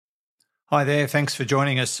Hi there, thanks for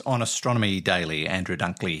joining us on Astronomy Daily. Andrew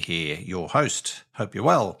Dunkley here, your host. Hope you're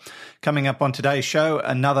well. Coming up on today's show,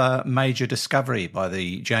 another major discovery by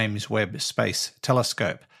the James Webb Space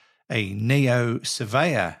Telescope. A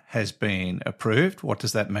Neo-Surveyor has been approved. What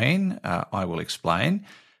does that mean? I will explain.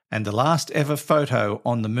 And the last ever photo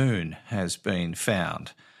on the moon has been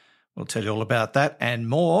found. We'll tell you all about that and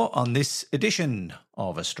more on this edition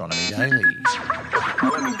of Astronomy Daily.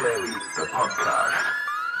 Astronomy Daily, the podcast,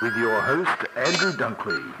 with your host, Andrew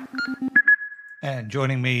Dunkley. And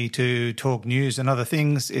joining me to talk news and other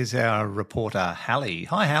things is our reporter, Hallie.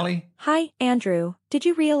 Hi, Hallie. Hi, Andrew. Did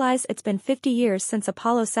you realize it's been 50 years since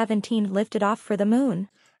Apollo 17 lifted off for the moon?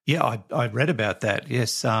 Yeah, I read about that.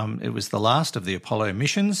 Yes, it was the last of the Apollo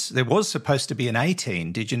missions. There was supposed to be an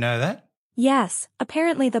 18. Did you know that? Yes,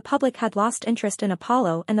 apparently the public had lost interest in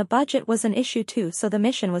Apollo and the budget was an issue too, so the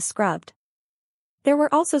mission was scrubbed. There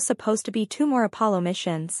were also supposed to be 2 more Apollo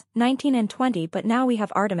missions, 19 and 20, but now we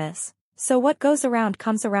have Artemis. So what goes around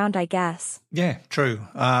comes around, I guess. Yeah, true.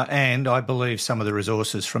 And I believe some of the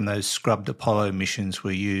resources from those scrubbed Apollo missions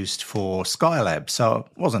were used for Skylab, so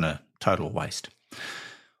it wasn't a total waste.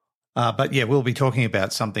 But yeah, we'll be talking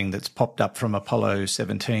about something that's popped up from Apollo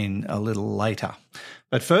 17 a little later.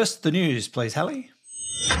 But first, the news, please, Hallie.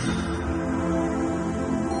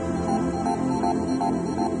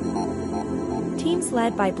 Teams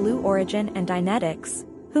led by Blue Origin and Dynetics,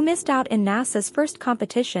 who missed out in NASA's first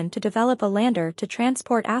competition to develop a lander to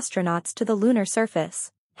transport astronauts to the lunar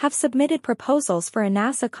surface, have submitted proposals for a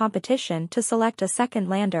NASA competition to select a second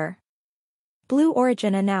lander. Blue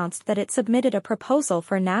Origin announced that it submitted a proposal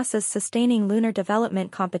for NASA's Sustaining Lunar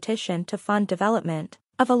Development competition to fund development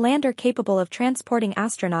of a lander capable of transporting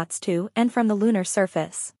astronauts to and from the lunar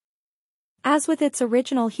surface. As with its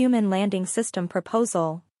original Human Landing System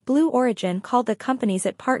proposal, Blue Origin called the companies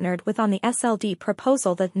it partnered with on the SLD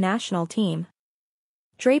proposal the national team.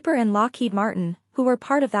 Draper and Lockheed Martin, who were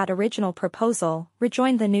part of that original proposal,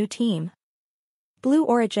 rejoined the new team. Blue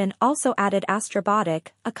Origin also added Astrobotic,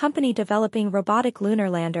 a company developing robotic lunar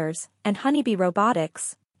landers, and Honeybee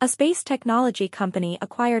Robotics, a space technology company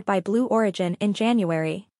acquired by Blue Origin in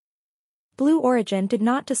January. Blue Origin did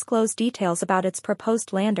not disclose details about its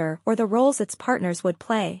proposed lander or the roles its partners would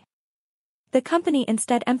play. The company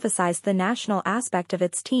instead emphasized the national aspect of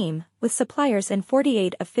its team, with suppliers in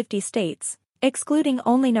 48 of 50 states, excluding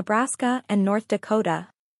only Nebraska and North Dakota.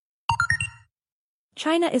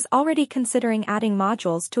 China is already considering adding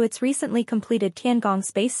modules to its recently completed Tiangong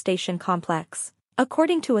space station complex,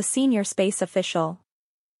 according to a senior space official.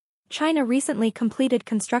 China recently completed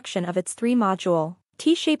construction of its 3-module,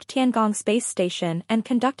 T-shaped Tiangong space station and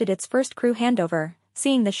conducted its first crew handover,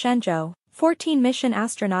 seeing the Shenzhou 14 mission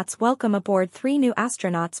astronauts welcome aboard 3 new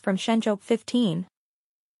astronauts from Shenzhou 15.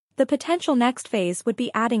 The potential next phase would be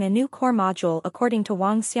adding a new core module, according to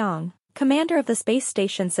Wang Xiang, commander of the space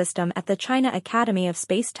station system at the China Academy of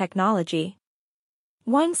Space Technology.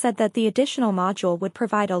 Wang said that the additional module would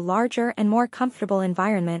provide a larger and more comfortable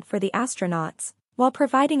environment for the astronauts, while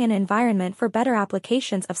providing an environment for better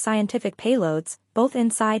applications of scientific payloads, both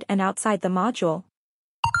inside and outside the module.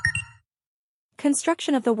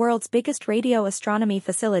 Construction of the world's biggest radio astronomy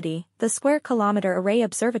facility, the Square Kilometre Array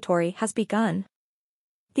Observatory, has begun.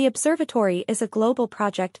 The observatory is a global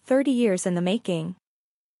project 30 years in the making.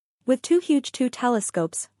 With 2 huge 2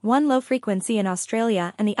 telescopes, one low-frequency in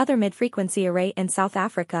Australia and the other mid-frequency array in South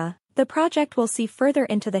Africa, the project will see further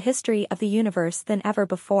into the history of the universe than ever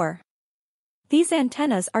before. These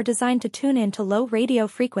antennas are designed to tune in to low radio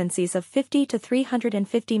frequencies of 50 to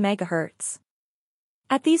 350 MHz.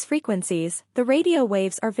 At these frequencies, the radio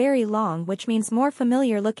waves are very long, which means more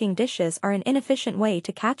familiar-looking dishes are an inefficient way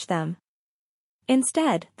to catch them.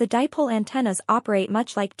 Instead, the dipole antennas operate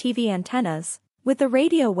much like TV antennas, with the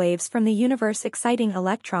radio waves from the universe exciting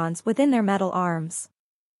electrons within their metal arms.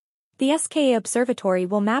 The SKA Observatory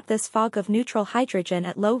will map this fog of neutral hydrogen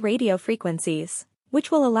at low radio frequencies,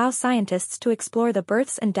 which will allow scientists to explore the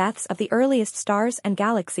births and deaths of the earliest stars and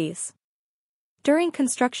galaxies. During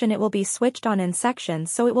construction it will be switched on in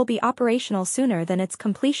sections, so it will be operational sooner than its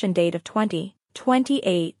completion date of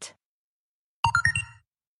 2028.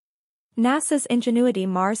 NASA's Ingenuity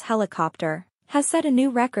Mars helicopter has set a new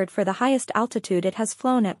record for the highest altitude it has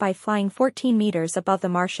flown at by flying 14 meters above the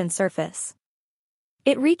Martian surface.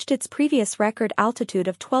 It reached its previous record altitude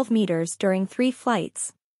of 12 meters during 3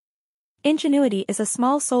 flights. Ingenuity is a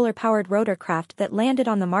small solar-powered rotorcraft that landed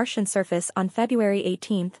on the Martian surface on February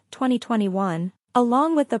 18, 2021,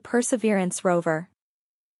 along with the Perseverance rover.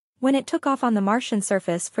 When it took off on the Martian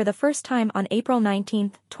surface for the first time on April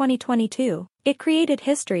 19, 2022, it created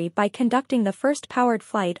history by conducting the first powered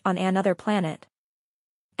flight on another planet.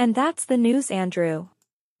 And that's the news, Andrew.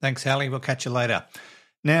 Thanks, Hallie. We'll catch you later.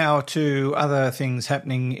 Now to other things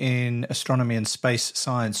happening in astronomy and space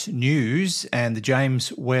science news, and the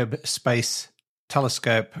James Webb Space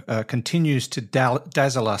Telescope continues to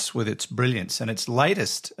dazzle us with its brilliance, and its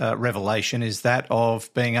latest revelation is that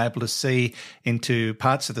of being able to see into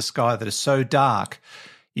parts of the sky that are so dark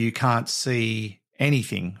you can't see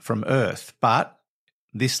anything from Earth. But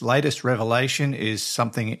this latest revelation is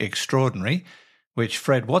something extraordinary, which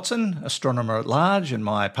Fred Watson, astronomer at large and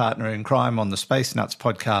my partner in crime on the Space Nuts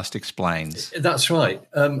podcast, explains. That's right.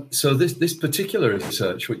 So this particular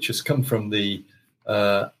research, which has come from the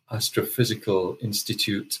Astrophysical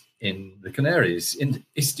Institute in the Canaries, in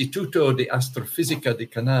Instituto de Astrofísica de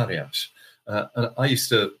Canarias. And I used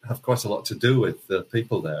to have quite a lot to do with the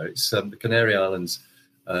people there. It's the Canary Islands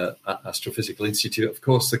Astrophysical Institute. Of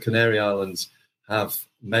course, the Canary Islands have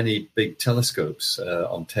many big telescopes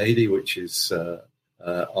on Teide, which is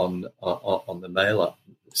on the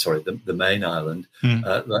main island.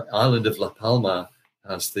 The island of La Palma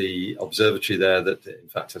has the observatory there that, in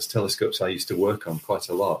fact, has telescopes I used to work on quite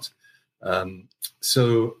a lot.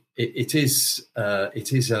 So it is a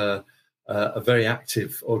very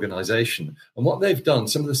active organisation. And what they've done,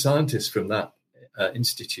 some of the scientists from that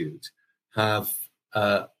institute have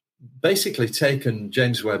basically taken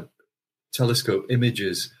James Webb Telescope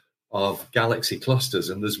images of galaxy clusters.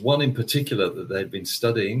 And there's one in particular that they've been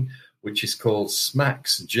studying, which is called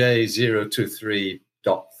SMACS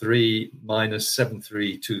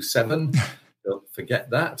J023.3-7327. Don't forget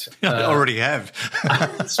that. I already have.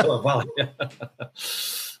 So, well, yeah.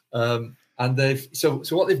 And so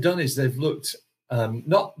what they've done is they've looked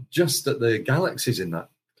not just at the galaxies in that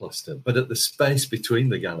cluster, but at the space between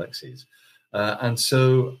the galaxies. And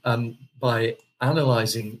so by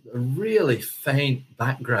analysing a really faint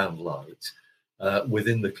background light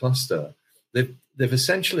within the cluster, they've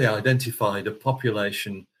essentially identified a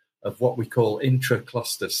population of what we call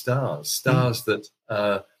intra-cluster stars that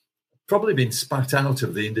probably been spat out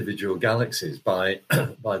of the individual galaxies by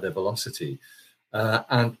their velocity.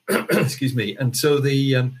 And excuse me. And so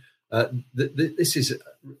this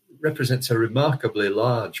represents a remarkably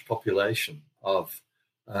large population of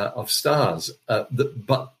stars,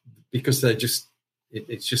 but because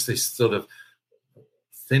it's just this sort of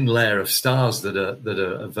thin layer of stars that are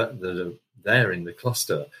there in the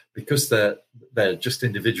cluster, because they're just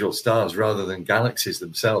individual stars rather than galaxies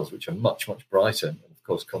themselves, which are much, much brighter, and of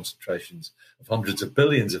course concentrations of hundreds of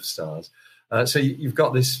billions of stars. So you've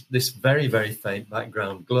got this very, very faint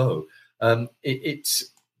background glow. It's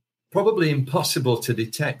probably impossible to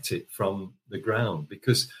detect it from the ground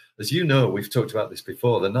because, as you know, we've talked about this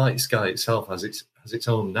before, the night sky itself has its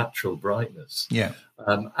own natural brightness. Yeah.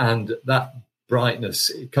 And that brightness,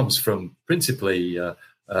 it comes from principally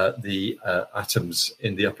the atoms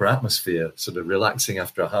in the upper atmosphere sort of relaxing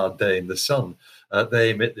after a hard day in the sun.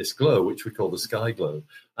 They emit this glow, which we call the sky glow.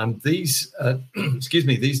 And these,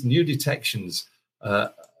 these new detections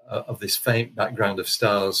of this faint background of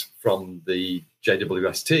stars from the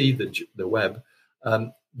JWST, the Webb,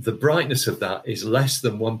 the brightness of that is less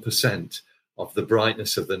than 1% of the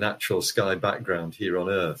brightness of the natural sky background here on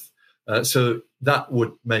Earth. So that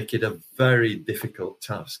would make it a very difficult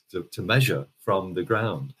task to measure from the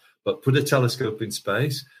ground. But put a telescope in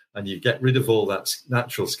space and you get rid of all that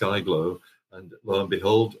natural sky glow, and lo and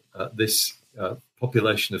behold, this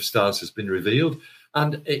population of stars has been revealed.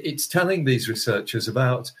 And it's telling these researchers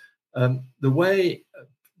about the way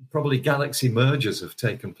probably galaxy mergers have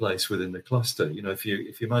taken place within the cluster. You know, if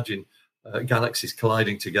you imagine galaxies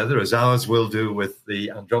colliding together, as ours will do with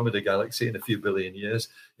the Andromeda galaxy in a few billion years,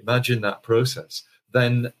 imagine that process.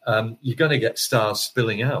 Then you're going to get stars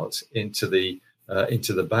spilling out into the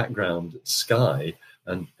background sky,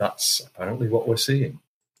 and that's apparently what we're seeing.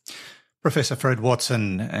 Professor Fred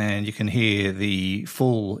Watson, and you can hear the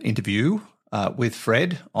full interview with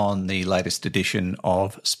Fred on the latest edition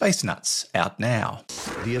of Space Nuts, out now.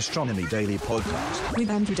 The Astronomy Daily Podcast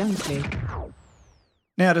with Andrew Dunkley.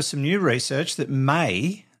 Now to some new research that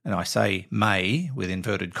may, and I say may with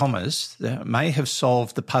inverted commas, may have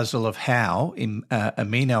solved the puzzle of how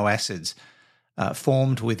amino acids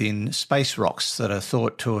formed within space rocks that are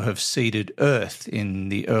thought to have seeded Earth in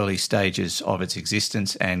the early stages of its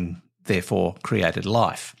existence and therefore created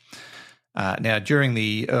life. Now, during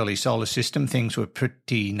the early solar system, things were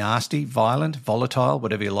pretty nasty, violent, volatile,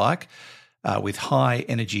 whatever you like, with high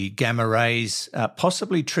energy gamma rays,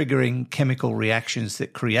 possibly triggering chemical reactions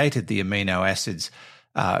that created the amino acids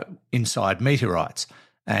inside meteorites.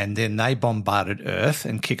 And then they bombarded Earth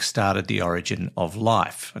and kick-started the origin of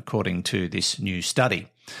life, according to this new study.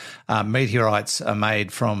 Meteorites are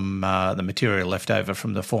made from the material left over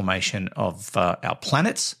from the formation of our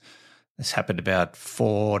planets. This happened about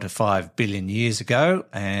 4 to 5 billion years ago,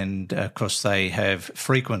 and of course they have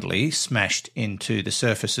frequently smashed into the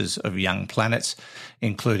surfaces of young planets,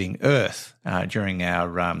 including Earth, during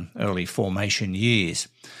our early formation years.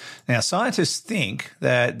 Now, scientists think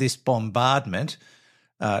that this bombardment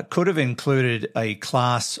could have included a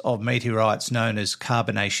class of meteorites known as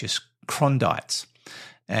carbonaceous chondrites,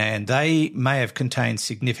 and they may have contained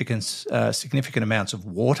significant amounts of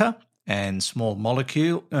water and small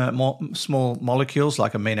molecules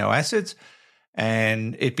like amino acids,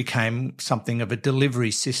 and it became something of a delivery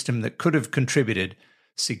system that could have contributed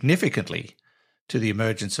significantly to the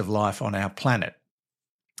emergence of life on our planet.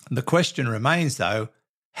 The question remains, though,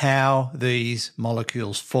 how these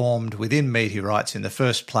molecules formed within meteorites in the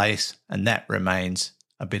first place, and that remains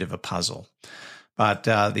a bit of a puzzle. But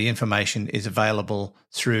the information is available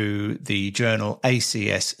through the journal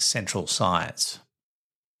ACS Central Science.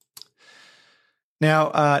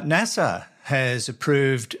 Now, NASA has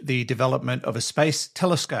approved the development of a space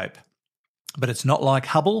telescope, but it's not like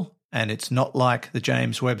Hubble and it's not like the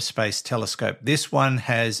James Webb Space Telescope. This one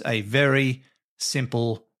has a very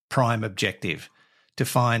simple prime objective: to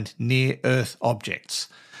find near-Earth objects.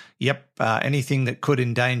 Yep, anything that could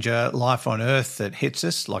endanger life on Earth that hits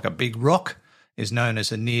us, like a big rock, is known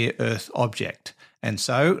as a near-Earth object. And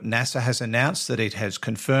so NASA has announced that it has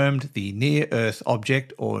confirmed the Near-Earth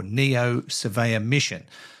Object, or Neo-Surveyor mission,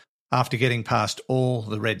 after getting past all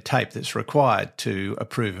the red tape that's required to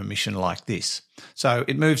approve a mission like this. So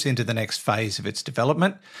it moves into the next phase of its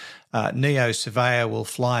development. Neo-Surveyor will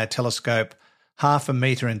fly a telescope 0.5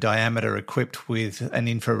 metre in diameter, equipped with an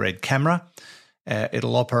infrared camera.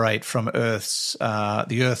 It'll operate from the Earth's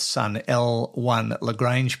Sun L1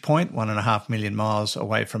 Lagrange point, 1.5 million miles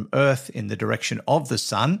away from Earth in the direction of the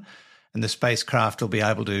Sun, and the spacecraft will be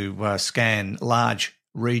able to scan large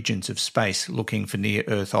regions of space looking for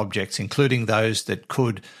near-Earth objects, including those that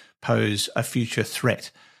could pose a future threat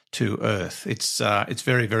to Earth. It's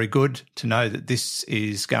very, very good to know that this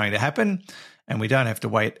is going to happen, and we don't have to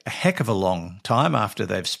wait a heck of a long time after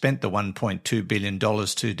they've spent the $1.2 billion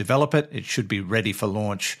to develop it. It should be ready for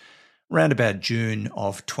launch around about June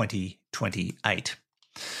of 2028.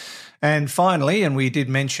 And finally, and we did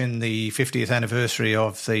mention the 50th anniversary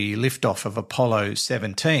of the liftoff of Apollo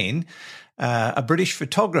 17, a British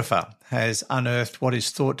photographer has unearthed what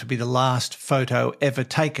is thought to be the last photo ever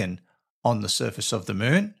taken on the surface of the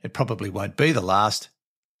moon. It probably won't be the last,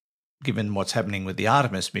 given what's happening with the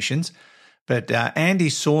Artemis missions. But Andy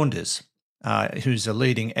Saunders, who's a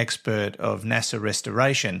leading expert of NASA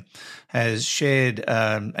restoration, has shared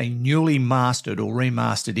a newly mastered or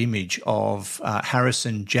remastered image of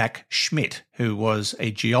Harrison Jack Schmitt, who was a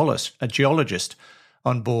geologist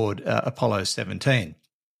on board Apollo 17.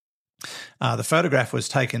 The photograph was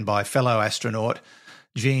taken by fellow astronaut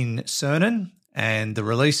Gene Cernan, and the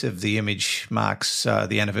release of the image marks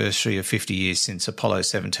the anniversary of 50 years since Apollo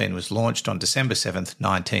 17 was launched on December 7th,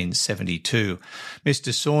 1972.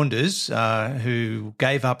 Mr. Saunders, who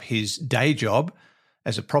gave up his day job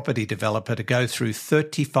as a property developer to go through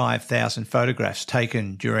 35,000 photographs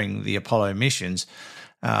taken during the Apollo missions,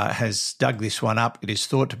 has dug this one up. It is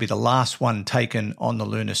thought to be the last one taken on the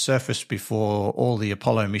lunar surface before all the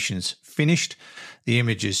Apollo missions finished. The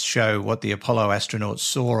images show what the Apollo astronauts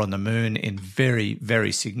saw on the moon in very,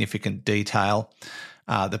 very significant detail.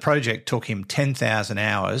 The project took him 10,000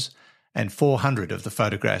 hours, and 400 of the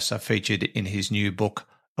photographs are featured in his new book,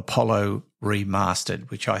 Apollo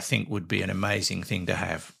Remastered, which I think would be an amazing thing to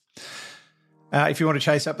have. If you want to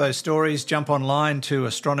chase up those stories, jump online to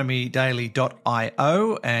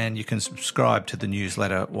astronomydaily.io and you can subscribe to the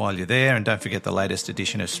newsletter while you're there. And don't forget the latest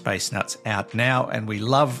edition of Space Nuts out now. And we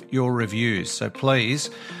love your reviews. So please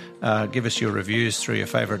give us your reviews through your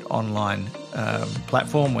favourite online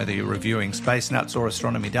platform, whether you're reviewing Space Nuts or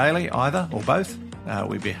Astronomy Daily, either or both.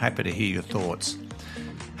 We'd be happy to hear your thoughts.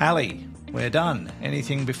 Hallie, we're done.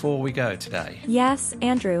 Anything before we go today? Yes,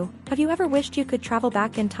 Andrew. Have you ever wished you could travel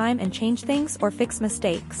back in time and change things or fix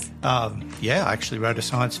mistakes? Yeah, I actually wrote a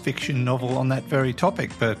science fiction novel on that very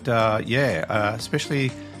topic. But especially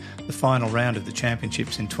the final round of the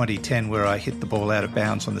championships in 2010 where I hit the ball out of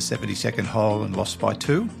bounds on the 72nd hole and lost by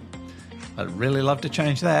 2. I'd really love to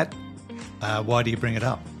change that. Why do you bring it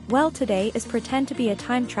up? Well, today is Pretend to be a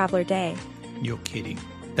Time Traveler Day. You're kidding.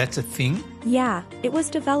 That's a thing? Yeah, it was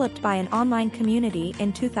developed by an online community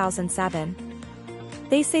in 2007.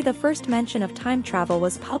 They say the first mention of time travel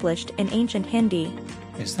was published in ancient Hindi.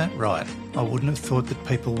 Is that right? I wouldn't have thought that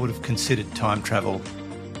people would have considered time travel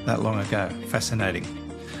that long ago. Fascinating.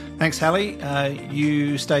 Thanks, Hallie.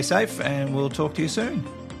 You stay safe and we'll talk to you soon.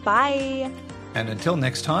 Bye. And until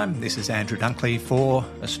next time, this is Andrew Dunkley for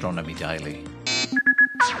Astronomy Daily.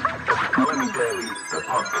 Astronomy Daily, the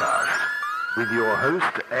podcast, with your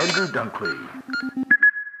host, Andrew Dunkley.